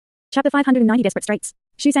Chapter 590 Desperate Straits.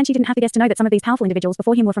 Shu Sanchi didn't have to guess to know that some of these powerful individuals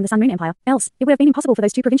before him were from the Sun Moon Empire. Else, it would have been impossible for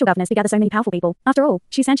those two provincial governors to gather so many powerful people. After all,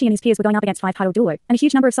 Shu Sanchi and his peers were going up against 5 titled Douluo, and a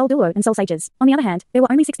huge number of Soul Douluo and Soul Sages. On the other hand, there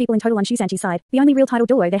were only 6 people in total on Shu Sanchi's side. The only real titled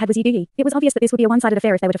Douluo they had was Yugi. It was obvious that this would be a one-sided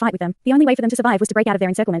affair if they were to fight with them. The only way for them to survive was to break out of their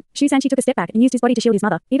encirclement. Shu Sanchi took a step back and used his body to shield his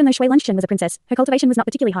mother. Even though Shui Lunshin was a princess, her cultivation was not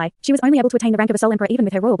particularly high. She was only able to attain the rank of a Soul Emperor even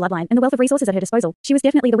with her royal bloodline and the wealth of resources at her disposal. She was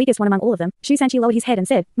definitely the weakest one among all of them. Shu Sanchi lowered his head and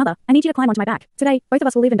said, "Mother, I need you to climb onto my back. Today, both of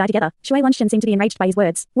us will live and die together." Shui Lunshin seemed to be enraged by his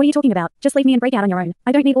words. "What are you talking about? Just leave me and break out on your own.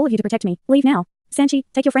 I don't need all of you to protect me. Leave now. Sanchi,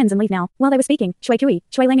 take your friends and leave now." While they were speaking, Shui Kui,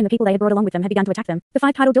 Shui Leng and the people they had brought along with them had begun to attack them. The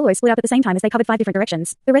 5 titled Douluo split up at the same time as they covered 5 different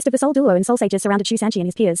directions. The rest of the Soul Douluo and Soul Sages surrounded Shu Sanchi and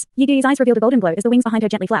his peers. Yugi's eyes revealed a golden glow as the wings behind her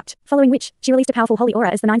gently flapped, following which, she released a powerful holy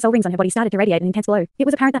aura as the 9 soul rings on her body started to radiate an intense glow. It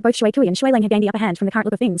was apparent that both Shui Kui and Shui Leng had gained the upper hand from the current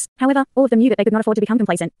look of things. However, all of them knew that they could not afford to become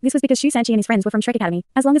complacent. This was because Shu Sanchi and his friends were from Shrek Academy.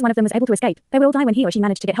 As long as one of them was able to escape, they would all die when he or she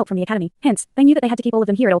managed to get help from the academy. Hence, they knew that they had to keep all of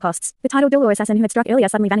them here at all costs. The titled Douluo assassin who had struck earlier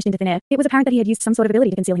suddenly vanished into thin air. It was apparent that he had used some sort of ability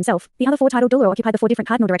to conceal himself. The other 4 titled Douluo occupied the 4 different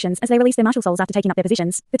cardinal directions as they released their martial souls after taking up their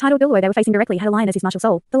positions. The titled Douluo they were facing directly had a lion as his martial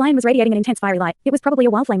soul. The lion was radiating an intense fiery light. It was probably a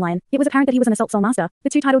wild flame lion. It was apparent that he was an assault soul master. The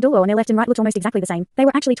 2 titled Douluo on their left and right looked almost exactly the same. They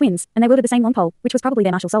were actually twins, and they wielded the same long pole, which was probably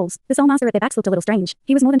their martial souls. The soul master at their backs looked a little strange.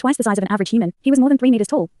 He was more than twice the size of an average human. He was more than 3 meters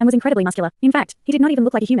tall, and was incredibly muscular. In fact, he did not even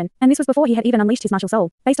look like a human, and this was before he had even unleashed his martial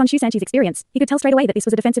soul. Based on Shu Sanchi's experience, he could tell straight away that this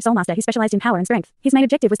was a defensive soul master who specialized in power and strength. His main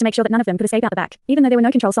objective was to make sure that none of them could escape out the back. Even though there were no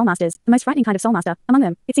control soul masters, the most frightening kind of soul master among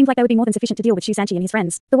them, it seemed like they would be more than sufficient to deal with Shu Sanchi and his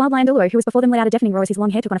friends. The wild lion Douluo who was before them let out a deafening roar as his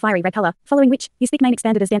long hair took on a fiery red color, following which, his thick mane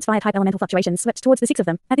expanded as dense fire-type elemental fluctuations swept towards the 6 of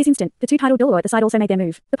them. At this instant, the 2 titled Douluo at the side also made their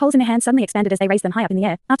move. The poles in their hands suddenly expanded as they raised them high up in the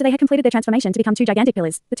air. After they had completed their transformation to become 2 gigantic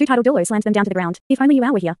pillars, the 2 titled Douluo slammed them down to the ground. If only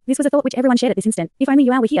Yuao were here. This was a thought which everyone shared at this instant. If only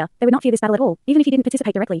Yuao were here, they would not fear this battle at all. Even if he didn't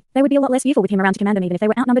participate directly, they would be a lot less fearful with him around to command them even if they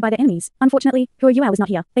were outnumbered by their enemies. Unfortunately, Yuao was not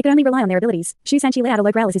here. They could only rely on their abilities. Shu Sanchi let out a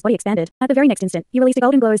low growl as his body expanded. At the very next instant, he released a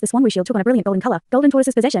golden glow as the swan shield took on a brilliant golden color. Golden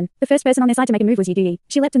Tortoise's possession. The first person on their side to make a move was Yugi.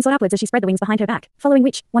 She leapt and soared upwards as she spread the wings behind her back, following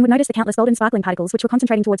which, one would notice the countless golden sparkling particles which were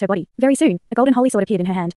concentrating towards her body. Very soon, a golden holy sword appeared in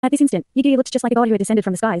her hand. At this instant, Yugi looked just like a god who had descended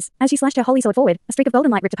from the skies. As she slashed her holy sword forward, a streak of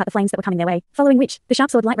golden light ripped apart the flames that were coming their way, following which, the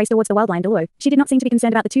sharp sword light raced towards the wild lion Douluo. She did not seem to be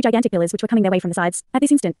concerned about the 2 gigantic pillars which were coming their way from the sides. At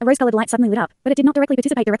this instant, a rose-colored light suddenly lit up, but it did not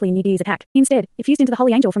participate directly in Yugi's attack. Instead, it fused into the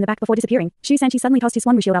holy angel from the back before disappearing. Shu Sanchi suddenly tossed his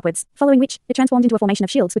swan shield upwards, following which, it transformed into a formation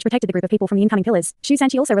of shields which protected the group of people from the incoming pillars. Shu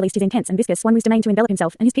Sanchi also released his intense and viscous swan domain to envelop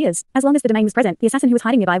himself and his peers. As long as the domain was present, the assassin who was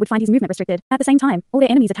hiding nearby would find his movement restricted. At the same time, all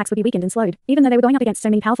their enemies' attacks would be weakened and slowed. Even though they were going up against so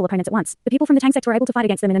many powerful opponents at once, the people from the Tang Sect were able to fight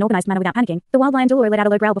against them in an organized manner without panicking. The wild lion Douluo let out a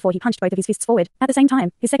low growl before he punched both of his fists forward. At the same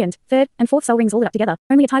time, his 2nd, 3rd, and 4th soul rings all lit up together.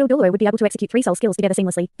 Only a titled Douluo would be able to execute 3 soul skills together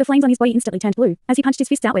seamlessly. The flames on his body instantly turned blue. As he punched his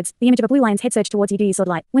fists outwards, the image of a blue lion's head surged towards Yugi's sword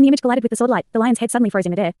light. When the image collided with the sword light, the lion's head suddenly froze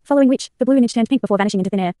in midair, following which, the blue image turned pink before vanishing into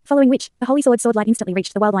thin air, following which, the holy sword light instantly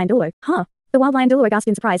reached the wild lion Douluo. Huh? The wild lion Douluo gasped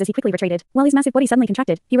in surprise as he quickly retreated. While his massive body suddenly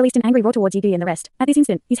contracted, he released an angry roar towards Yugi and the rest. At this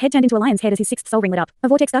instant, his head turned into a lion's head as his 6th soul ring lit up. A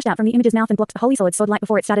vortex gushed out from the image's mouth and blocked the holy sword light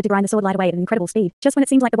before it started to grind the sword light away at an incredible speed. Just when it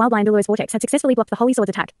seemed like the wild lion Douluo's vortex had successfully blocked the holy sword's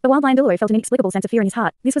attack, the wild lion Douluo felt an inexplicable sense of fear in his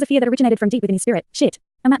heart. This was a fear that originated from deep within his spirit. Shit.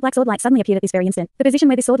 A matte black sword light suddenly appeared at this very instant. The position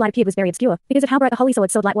where this sword light appeared was very obscure. Because of how bright the holy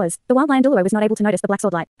sword light was, the wild lion Douluo was not able to notice the black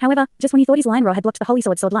sword light. However, just when he thought his lion roar had blocked the holy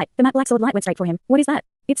sword light, the matte black sword light went straight for him. What is that?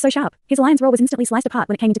 It's so sharp. His lion's roar was instantly sliced apart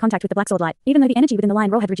when it came into contact with the black sword light. Even though the energy within the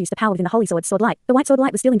lion roar had reduced the power within the holy sword light, the white sword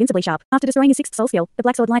light was still invincibly sharp. After destroying his 6th soul skill, the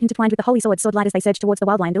black sword light intertwined with the holy sword light as they surged towards the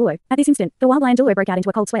wild lion Douluo. At this instant, the wild lion Douluo broke out into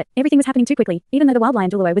a cold sweat. Everything was happening too quickly. Even though the wild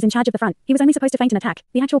lion Douluo was in charge of the front, he was only supposed to feint an attack.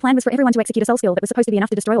 The actual plan was for everyone to execute a soul skill that was supposed to be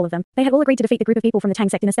enough to destroy all of them. They had all agreed to defeat the group of people from the Tang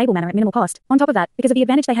Sect in a stable manner at minimal cost. On top of that, because of the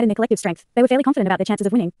advantage they had in their collective strength, they were fairly confident about their chances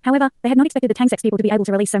of winning. However, they had not expected the Tang Sect people to be able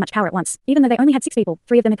to release so much power at once. Even though they only had 6 people,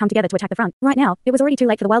 3 of them had come together to attack the front. Right now, it was already too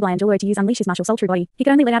late for the wild lion Douluo to use unleash his martial soul true body. He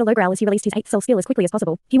could only let out a low growl as he released his 8th soul skill as quickly as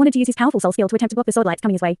possible. He wanted to use his powerful soul skill to attempt to block the sword lights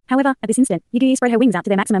coming his way. However, at this instant, Yugi spread her wings out to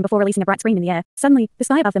their maximum before releasing a bright scream in the air. Suddenly, the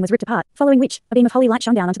sky above them was ripped apart, following which, a beam of holy light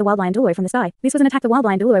shone down onto the wild lion Douluo from the sky. This was an attack the wild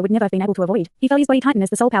lion Douluo would never have been able to avoid. He felt his body tighten as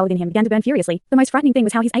the soul power within him began to burn furiously. The most frightening thing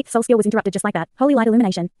was how his 8th soul skill was interrupted just like that. Holy light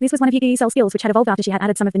illumination. This was one of Yugi's soul skills which had evolved after she had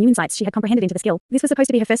added some of the new insights she had comprehended into the skill. This was supposed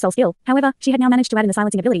to be her first soul skill. However, she had now managed to add in the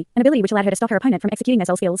silencing ability, an ability which allowed her to stop her opponent from executing their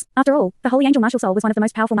soul skills. After all, the holy angel martial soul was one of the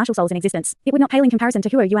most powerful martial souls in existence. It would not pale in comparison to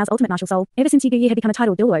Yuao's ultimate martial soul. Ever since Yugi had become a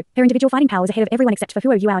titled Douluo, her individual fighting power was ahead of everyone except for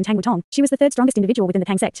Yuao and Tang Wutong. She was the 3rd strongest individual within the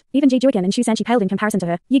Tang Sect. Even Ji Juiken and Shu Sanchi paled in comparison to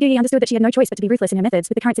her. Yugi understood that she had no choice but to be ruthless in her methods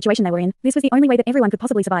with the current situation they were in. This was the only way that everyone could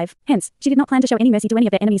possibly survive. Hence, she did not plan to show any mercy to any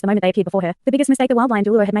of their enemies the moment they appeared before her. The biggest mistake the wild lion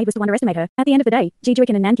Douluo had made was to underestimate her. At the end of the day, Ji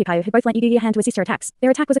Juiken and Nankyu had both lent Yugi a hand to assist her attacks. Their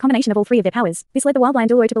attack was a combination of all 3 of their powers. This led the wild lion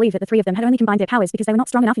Douluo to believe that the 3 of them had only combined their powers because they were not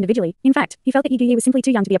strong enough individually. In fact, he felt that Yugi was simply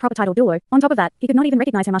too young to be a proper titled Douluo. On top of that, he could not even even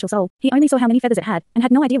recognize her martial soul. He only saw how many feathers it had, and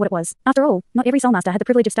had no idea what it was. After all, not every soul master had the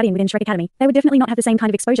privilege of studying within Shrek Academy. They would definitely not have the same kind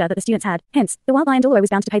of exposure that the students had. Hence, the wild lion Douluo was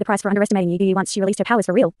bound to pay the price for underestimating Yu once she released her powers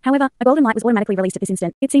for real. However, a golden light was automatically released at this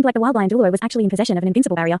instant. It seemed like the wild lion Douluo was actually in possession of an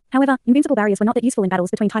invincible barrier. However, invincible barriers were not that useful in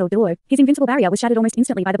battles between titled Douluo. His invincible barrier was shattered almost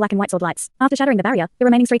instantly by the black and white sword lights. After shattering the barrier, the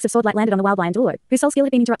remaining streaks of sword light landed on the wild lion Douluo, whose soul skill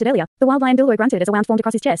had been interrupted earlier. The wild lion Douluo grunted as a wound formed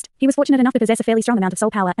across his chest. He was fortunate enough to possess a fairly strong amount of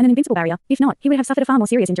soul power and an invincible barrier. If not, he would have suffered a far more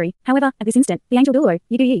serious injury. However, at this instant, the angel Douluo,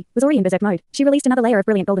 Yu was already in berserk mode. She released another layer of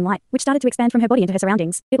brilliant golden light, which started to expand from her body into her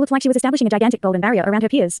surroundings. It looked like she was establishing a gigantic golden barrier around her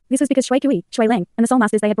peers. This was because Shui Leng, and the soul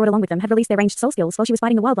masters they had brought along with them had released their ranged soul skills while she was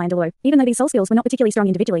fighting the wild lion Douluo. Even though these soul skills were not particularly strong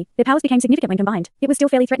individually, their powers became significant when combined. It was still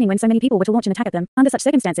fairly threatening when so many people were to launch an attack at them. Under such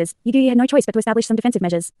circumstances, Yu had no choice but to establish some defensive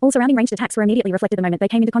measures. All surrounding ranged attacks were immediately reflected the moment they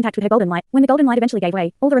came into contact with her golden light. When the golden light eventually gave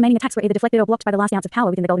way, all the remaining attacks were either deflected or blocked by the last ounce of power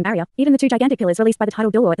within the golden barrier. Even the two gigantic pillars released by the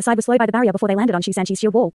titled Douluo at the side were slowed by the barrier before they landed on Shu Sanchi's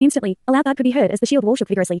shield wall. Instantly, a loud thud could be heard as the shield wall shook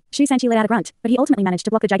vigorously. Shu Sanchi let out a grunt, but he ultimately managed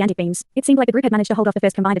to block the gigantic beams. It seemed like the group had managed to hold off the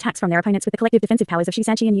first combined attacks from their opponents with the collective defensive powers of Shu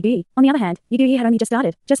Sanchi and Yu. On the other hand, Yu had only just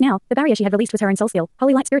started. Just now, the barrier she had released was her own soul skill,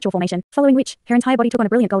 Holy Light Spiritual Formation, following which, her entire body took on a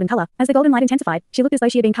brilliant golden color. As the golden light intensified, she looked as though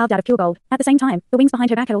she had been carved out of pure gold. At the same time, the wings behind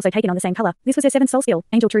her back had also taken on the same color. This was her seventh soul skill,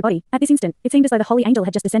 Angel True Body. At this instant, it seemed as though the holy angel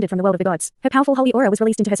had just descended from the world of the gods. Her powerful holy aura was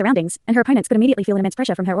released into her surroundings, and her opponents could immediately feel an immense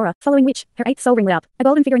pressure from her aura, following which, her eighth soul ring lit up. A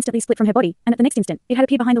golden figure instantly split from her body, and at the next instant, it had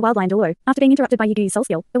appeared behind the wild lion Douluo. After being interrupted by Yu's soul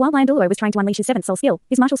skill, the wild lion Douluo was trying to unleash his seventh soul skill,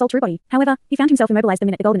 his martial soul True Body. However, he found himself immobilized the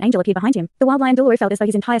minute the golden angel appeared behind him. The wild lion Douluo felt as though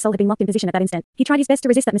his entire soul had been locked in position at that instant. He tried his best to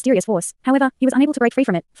resist that mysterious force. However, he was unable to break free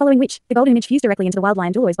from it, following which, the golden image fused directly into the wild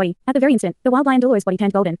lion Douluo's body. At the very instant, the wild lion Douluo's body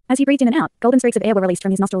turned golden. As he breathed in and out, golden streaks of air were released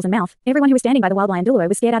from his nostrils and mouth. Everyone who was standing by the wild lion Douluo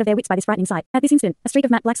was scared out of their wits by this frightening sight. At this instant, a streak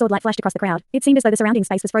of matte black sword light flashed across the crowd. It seemed as though the surrounding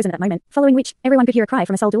space was frozen at that moment, following which, everyone could hear a cry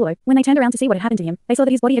from a soul Douluo. When they turned around to see what had happened to him, they saw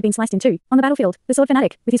that his body had been sliced in two. On the battlefield, the sword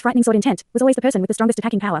fanatic, with his frightening sword intent, was always the person with the strongest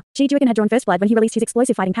attacking power. Shi Juoken had drawn first blood when he released his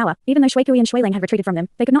explosive fighting power. Even though Shui and Shui Leng had retreated from them,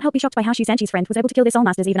 they could not help be shocked by how Shu Sanchi's friend was able to kill their soul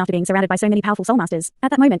masters even after being surrounded by so many powerful soul masters.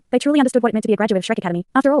 At that moment, they truly understood what it meant to be a graduate of Shrek Academy.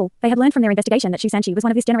 After all, they had learned from their investigation that Shu Sanchi was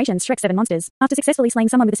one of this generation's Shrek 7 monsters. After successfully slaying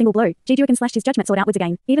someone with a single blow, Shi Juoken slashed his judgment sword outwards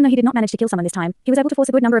again. Even though he did not manage to kill someone this time, he was able to force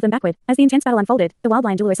a good number of them backward. As the intense battle unfolded, the wild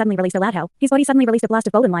lion Douluo suddenly released a loud howl. His body suddenly released a blast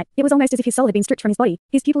of golden light. It was almost as if his soul had been stripped from his body.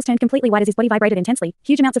 His pupils turned completely white as his body vibrated intensely.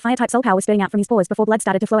 Huge amounts of fire-type soul power was spurting out from his pores before blood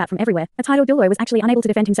started to flow out from everywhere. A titled Douluo was actually unable to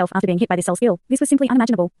defend himself after being hit by this soul skill. This was simply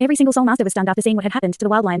unimaginable. Every single soul master was stunned after seeing what had happened to the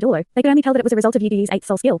wild lion Douluo. They could only tell that it was a result of Yu's eighth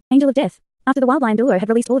soul skill, Angel of Death. After the wild lion Douluo had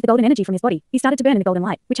released all of the golden energy from his body, he started to burn in the golden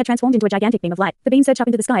light, which had transformed into a gigantic beam of light. The beam surged up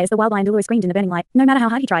into the sky as the wild lion Douluo screamed in the burning light. No matter how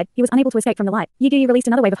hard he tried, he was unable to escape from the light. Yu released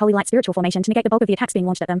another wave of holy light spiritual formation to negate the bulk of the attacks being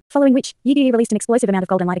launched at them, following which, Yu released an explosive amount of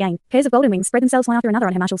golden light again. Pairs of golden wings spread themselves one after another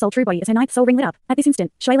on her martial soul True Body as her ninth soul ring lit up. At this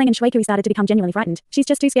instant, Shui Leng and Shui started to become genuinely frightened. She's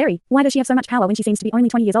just too scary. Why does she have so much power when she seems to be only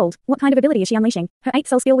 20 years old? What kind of ability is she unleashing? Her eighth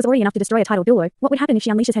soul skill was already enough to destroy a titled Douluo. What would happen if she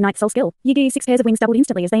unleashes her ninth soul skill? Yu's 6 pairs of wings doubled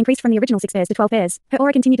instantly as they increased from the original 6 pairs to 12 pairs. Her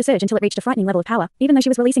aura continued to surge until it reached a frightening level of power. Even though she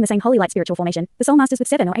was releasing the same holy light spiritual formation, the soul masters with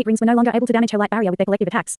 7 or 8 rings were no longer able to damage her light barrier with their collective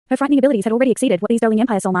attacks. Her frightening abilities had already exceeded what these Doling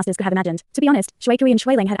Empire soul masters could have imagined. To be honest, Shui and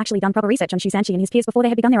Shui Leng had actually done proper research on Shu Sanchi and his peers before they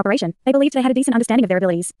had begun their operation. They believed they had a decent understanding of their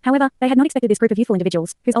abilities. However, they had not expected this group of youthful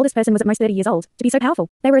individuals, whose oldest person was at most 30 years old, to be so powerful.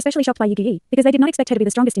 They were especially shocked by Yu because they did not expect her to be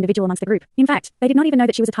the strongest individual amongst the group. In fact, they did not even know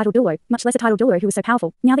that she was a titled Douluo, much less a titled Douluo who was so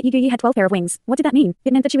powerful. Now that Yu had 12 pair of wings, what did that mean?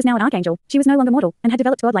 It meant that she was now an archangel. She was no longer mortal and had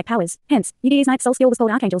developed godlike powers. Hence, Yu's ninth soul skill was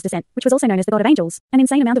called Archangel's Descent, which was also known as the God of Angels. An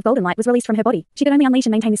insane amount of golden light was released from her body. She could only unleash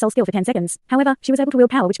and maintain this soul skill for 10 seconds. However, she was able to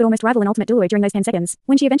wield power which could almost rival an ultimate Douluo during those 10 seconds.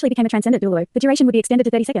 When she eventually became a transcendent Douluo, the duration would be extended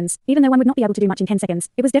to 30 seconds. Even though one would not be able to do much in 10 seconds,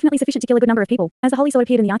 it was definitely sufficient to kill a good number of people. As the holy sword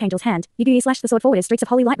appeared in the archangel's hand, Yu slashed the sword forward as streaks of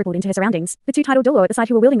holy light rippled into her surroundings. The two titled Douluo at the side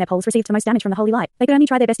who were wielding their poles received the most damage from the holy light. They could only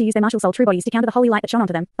try their best to use their martial soul True Bodies to counter the holy light that shone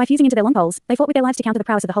onto them. By fusing into their long poles, they fought with their lives to counter the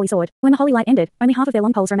prowess of the holy sword. When the holy light ended, only half of their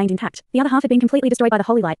long poles remained intact. The other half had been completely destroyed by the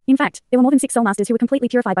holy light. In fact, there were more than 6 soul masters who were completely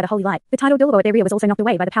purified by the holy light. The titled Douluo at their rear was also knocked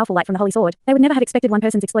away by the powerful light from the holy sword. They would never have expected one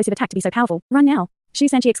person's explosive attack to be so powerful. Run now! Shu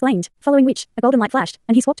Sanchi exclaimed, following which, a golden light flashed,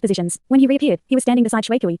 and he swapped positions. When he reappeared, he was standing beside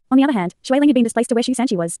Shui. On the other hand, Shui Leng had been displaced to where Shu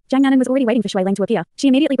Sanchi was. Jiang Nanan was already waiting for Shui Leng to appear. She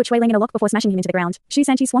immediately put Shui Leng in a lock before smashing him into the ground. Shu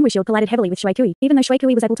Sanchi's swan shield collided heavily with Shui. Even though Shui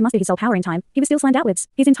was able to muster his soul power in time, he was still slammed outwards,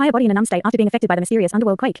 his entire body in a numb state after being affected by the mysterious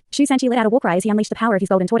underworld quake. Shu Sanchi let out a war cry as he unleashed the power of his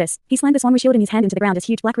golden tortoise. He slammed the swan shield in his hand into the ground as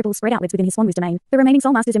huge black ripples spread outwards within his swan domain. The remaining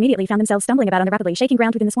soul masters immediately found themselves stumbling about on the rapidly shaking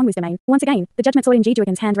ground within the swan domain. Once again, the judgment sword in Ji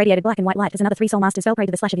Juoken's hand radiated black and white light as another 3 soul masters fell prey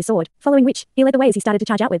to the slash of his sword. Following which, he led the way as he started to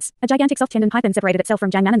charge outwards. A gigantic soft-tendon python separated itself from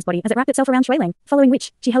Jiang Nanen's body as it wrapped itself around Shui Ling, following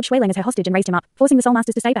which, she held Shui Ling as her hostage and raised him up, forcing the Soul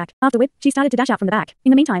Masters to stay back. Afterward, she started to dash out from the back. In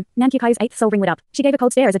the meantime, Nan Kyukai's 8th soul ring lit up. She gave a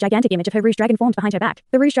cold stare as a gigantic image of her rouge dragon formed behind her back.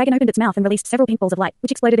 The rouge dragon opened its mouth and released several pink balls of light,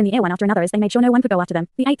 which exploded in the air one after another as they made sure no one could go after them.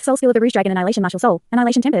 The 8th soul skill of the rouge dragon, Annihilation Martial Soul,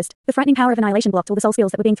 Annihilation Tempest. The frightening power of Annihilation blocked all the soul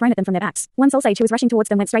skills that were being thrown at them from their backs. One soul sage who was rushing towards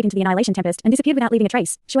them went straight into the Annihilation Tempest and disappeared without leaving a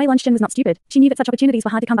trace. Shui Lunchen was not stupid. She knew that such opportunities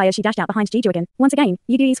were hard to come by as she dashed out behind Ji Juogan. Once again,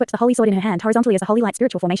 Yi swept the holy sword in her hand horizontally as a holy light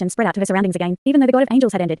spiritual formation spread out to her surroundings again. Even though the god of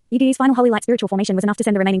angels had ended, Yi final holy light spiritual formation was enough to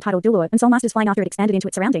send the remaining titled Douluo and soul masters flying after it expanded into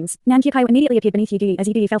its surroundings. Nan Kyukai immediately appeared beneath Yi as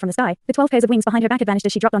Yi fell from the sky. The 12 pairs of wings behind her back had vanished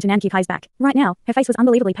as she dropped onto Nan Kyukai's back. Right now, her face was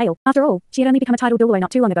unbelievably pale. After all, she had only become a titled Douluo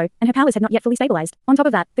not too long ago, and her powers had not yet fully stabilized. On top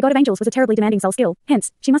of that, the god of angels was a terribly demanding soul skill.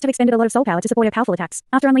 Hence, she must have expended a lot of soul power to support her powerful attacks.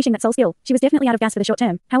 After unleashing that soul skill, she was definitely out of gas for the short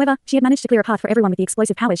term. However, she had managed to clear a path for everyone with the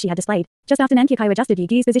explosive powers she had displayed. Just after Nan Kyukai adjusted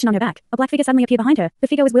Yi's position on her back, a black figure suddenly appeared behind her. The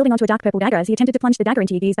figure was wielding onto a dark purple dagger as he attempted to plunge the dagger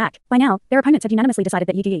into Yi's back. By now, their opponents had unanimously decided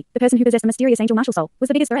that Yi, the person who possessed the mysterious angel martial soul, was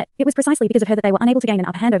the biggest threat. It was precisely because of her that they were unable to gain an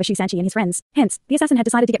upper hand over Shu Sanqi and his friends. Hence, the assassin had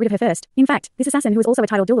decided to get rid of her first. In fact, this assassin, who was also a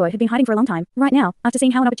titled Douluo, had been hiding for a long time. Right now, after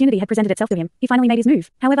seeing how an opportunity had presented itself to him, he finally made his move.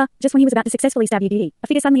 However, just when he was about to successfully stab Yi, a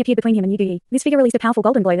figure suddenly appeared between him and Yi. This figure released a powerful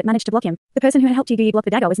golden blow that managed to block him. The person who had helped Yi block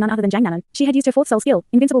the dagger was none other than Jiang Nanen. She had used her 4th soul skill,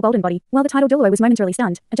 Invincible Golden Body. While the titled Douluo was momentarily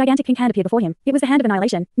stunned, a gigantic pink hand appeared before him. It was the hand of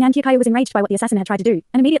annihilation. Nan Kyukai was enraged by what the assassin had tried to do,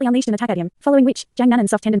 and immediately unleashed an attack at him, following which, Jiang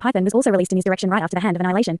Nanen's soft-tendon python was also released in his direction right after the hand of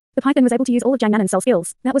annihilation. The python was able to use all of Jiang Nanen's soul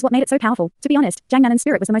skills. That was what made it so powerful. To be honest, Jiang Nanen's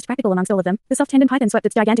spirit was the most practical amongst all of them. The soft-tendon python swept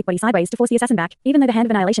its gigantic body sideways to force the assassin back. Even though the hand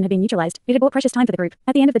of annihilation had been neutralized, it had bought precious time for the group.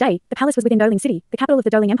 At the end of the day, the palace was within Doling City, the capital of the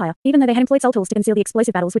Doling Empire. Even though they had employed soul tools to conceal the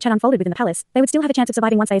explosive battles which had unfolded within the palace, they would still have a chance of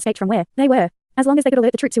surviving once they escaped from where they were. As long as they could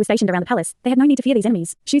alert the troops who were stationed around the palace, they had no need to fear these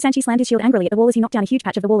enemies. Shu Sanqi slammed his shield angrily at the wall as he knocked down a huge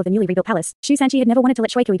patch of the wall of the newly rebuilt palace. Shu Sanqi had never wanted to let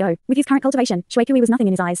Shui go. With his current cultivation, Shui was nothing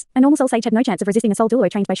in his eyes. A normal soul sage had no chance of resisting a soul Douluo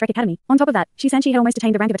trained by Shrek Academy. On top of that, Shu Sanqi had almost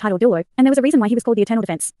attained the rank of a titled Douluo, and there was a reason why he was called the Eternal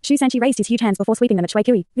Defense. Shu Sanqi raised his huge hands before sweeping them at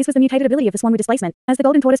Shui. This was the mutated ability of the Swan with displacement. As the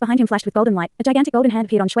golden tortoise behind him flashed with golden light, a gigantic golden hand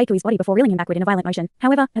appeared on Shui body before reeling him backward in a violent motion.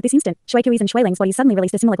 However, at this instant, Shui and Shui Ling's bodies suddenly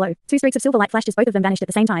released a similar glow. 2 streaks of silver light flashed as both of them vanished at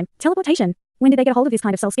the same time. Teleportation. When did they get a hold of this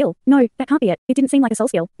kind of soul skill? No, that can't be it. It didn't seem like a soul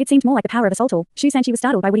skill. It seemed more like the power of a soul tool. Shu Sanqi was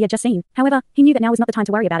startled by what he had just seen. However, he knew that now was not the time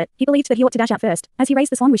to worry about it. He believed that he ought to dash out first. As he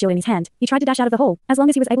raised the swan shield in his hand, he tried to dash out of the hall. As long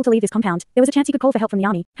as he was able to leave this compound, there was a chance he could call for help from the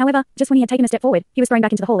army. However, just when he had taken a step forward, he was thrown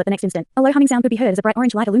back into the hall at the next instant. A low humming sound could be heard as a bright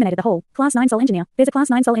orange light illuminated the hall. Class 9 soul engineer. There's a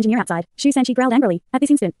class 9 soul engineer outside. Shu Sanqi growled angrily. At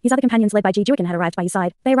this instant, his other companions led by Ji Juogan had arrived by his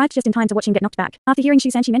side. They arrived just in time to watch him get knocked back. After hearing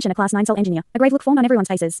Shu Sanqi mention a class 9 soul engineer, a grave look formed on everyone's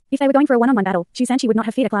faces. If they were going for a one-on-one battle, Shu Sanqi would not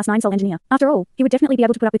have feared a class 9 soul engineer. After all, he would definitely be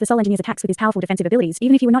able to put up with the soul engineer's attacks with his powerful defensive abilities,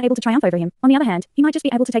 even if he were not able to triumph over him. On the other hand, he might just be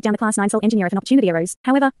able to take down the class 9 soul engineer if an opportunity arose.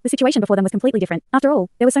 However, the situation before them was completely different. After all,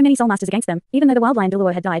 there were so many soul masters against them. Even though the wild lion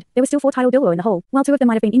Douluo had died, there were still 4 titled Douluo in the hall. While 2 of them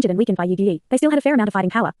might have been injured and weakened by Yi, they still had a fair amount of fighting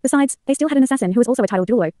power. Besides, they still had an assassin who was also a titled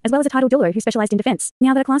Douluo, as well as a titled Douluo who specialized in defense.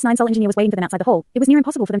 Now that a class 9 soul engineer was waiting for them outside the hall, it was near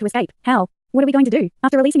impossible for them to escape. How? What are we going to do?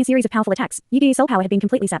 After releasing a series of powerful attacks, Yi's soul power had been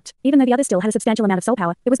completely sapped. Even though the others still had a substantial amount of soul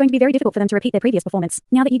power, it was going to be very difficult for them to repeat their previous performance.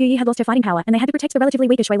 Now that Yi had lost her fighting power and they had to protect the relatively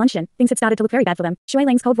weaker Shui Lunchen, things had started to look very bad for them. Shui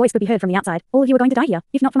Ling's cold voice could be heard from the outside. All of you are going to die here.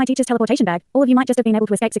 If not for my teacher's teleportation bag, all of you might just have been able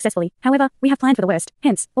to escape successfully. However, we have planned for the worst.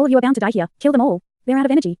 Hence, all of you are bound to die here. Kill them all. They're out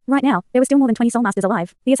of energy. Right now, there were still more than 20 soul masters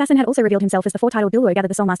alive. The assassin had also revealed himself as the 4 titled Douluo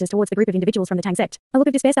gathered the soul masters towards the group of individuals from the Tang Sect. A look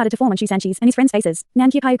of despair started to form on Shu Sanqi's and his friends' faces.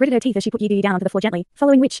 Nan Kyukai gritted her teeth as she put Yi down onto the floor gently,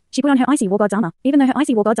 following which, she put on her icy war god's armor. Even though her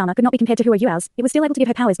icy war god's armor could not be compared to Hua Yuao's, it was still able to give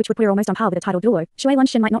her powers which would put her almost on par with a titled Douluo. Shui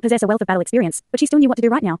Lunchen might not possess a wealth of battle experience, but she still knew what to do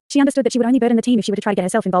right now. She understood that she would only burden the team if she were to try to get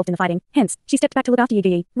herself involved in the fighting. Hence, she stepped back to look after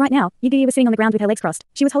Yi. Right now, Yi was sitting on the ground with her legs crossed.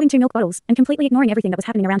 She was holding 2 milk bottles and completely ignoring everything that was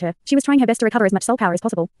happening around her. She was trying her best to recover as much soul power as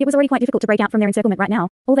possible. It was already quite difficult to break out from their encirclement right now.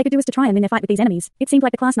 All they could do was to try and win their fight with these enemies. It seemed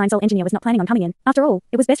like the class 9 soul engineer was not planning on coming in. After all,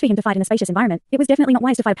 it was best for him to fight in a spacious environment. It was definitely not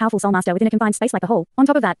wise to fight a powerful soul master within a confined space like the hall. On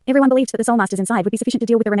top of that, everyone believed that the soul masters inside would be sufficient to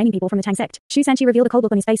deal with the remaining people from the Tang Sect. Shu Sanqi revealed a cold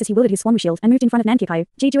look on his face as he wielded his swan shield and moved in front of Nan Kyukai.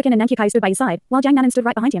 Ji Juogan and Nan Kyukai stood by his side, while Jiang Nanen stood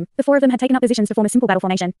right behind him. The 4 of them had taken up positions to form a simple battle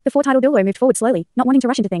formation. The 4 titled Douluo moved forward slowly, not wanting to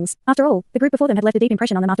rush into things. After all, the group before them had left a deep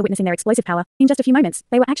impression on them after witnessing their explosive power. In just a few moments,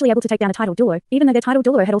 they were actually able to take down a titled Douluo. Even though their titled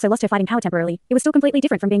Douluo had also lost her fighting power temporarily, it was still completely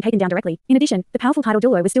different from being taken down directly. In addition, the powerful titled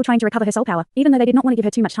Douluo was still trying to recover her soul power. Even though they did not want to give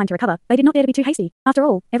her too much time to recover, they did not dare to be too hasty. After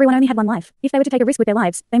all, everyone only had one life. If they were to take a risk with their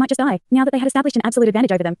lives, they might just die. Now that they had established an absolute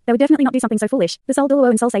advantage over them, they would definitely not do something so foolish. The soul Douluo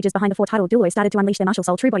and soul sages behind the 4 titled Douluo started to unleash their martial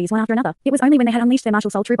soul true bodies one after another. It was only when they had unleashed their martial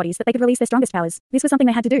soul true bodies that they could release their strongest powers. This was something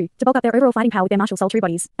they had to do to bulk up their overall fighting power with their martial soul true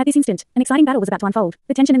bodies. At this instant, an exciting battle was about to unfold.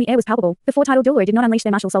 The tension in the air was palpable. The 4 titled Douluo did not unleash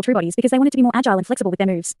their martial soul true bodies because they wanted to be more agile and flexible with their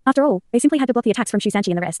moves. After all, they simply had to block the attacks from Shu Sanqi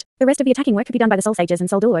and the rest. The rest of the attacking work could be done by the soul sages and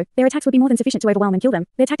soul Douluo. Their attacks would be more than sufficient to overwhelm and kill them.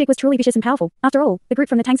 Their tactic was truly vicious and powerful. After all, the group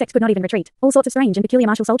from the Tang Sect could not even retreat. All sorts of strange and peculiar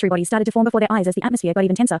martial soul true bodies started to form before their eyes as the atmosphere got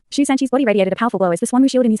even tenser. Shu Sanqi's body radiated a powerful glow as the Swanwu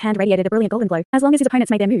shield in his hand radiated a brilliant golden glow. As long as his opponents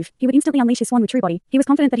made their move, he would instantly unleash his Swanwu true body. He was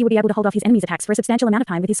confident that he would be able to hold off his enemies' attacks for a substantial amount of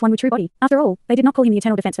time with his Swanwu true body. After all, they did not call him the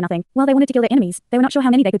Eternal Defense for nothing. While they wanted to kill their enemies, they were not sure how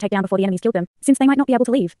many they could take down before the enemies killed them. Since they might not be able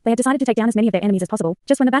to leave, they had decided to take down as many of their enemies as possible.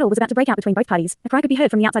 Just when the battle was about to break out between both parties, a cry could be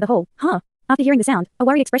heard from the outside the hall. Huh? After hearing the sound, a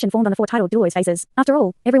worried expression formed on the four titled Douluo's faces. After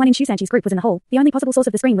all, everyone in Shu Sanqi's group was in the hall. The only possible source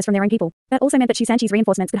of the scream was from their own people. That also meant that Shu Sanqi's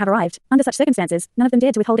reinforcements could have arrived. Under such circumstances, none of them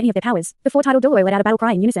dared to withhold any of their powers. The four titled Douluo let out a battle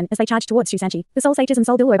cry in unison as they charged towards Shu Sanqi. The soul sages and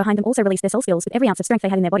soul Douluo behind them also released their soul skills with every ounce of strength they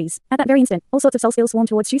had in their bodies. At that very instant, all sorts of soul skills swarmed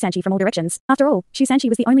towards Shu Sanqi from all directions. After all, Shu Sanqi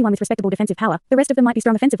was the only one with respectable defensive power. The rest of them might be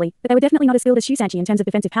strong offensively, but they were definitely not as skilled as Shu Sanqi in terms of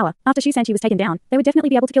defensive power. After Shu Sanqi was taken down, they would definitely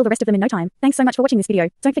be able to kill the rest of them in no time. Thanks so much for watching this video.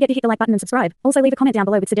 Don't forget to hit the like button and subscribe. Also leave a comment down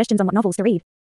below with suggestions on what novels to read.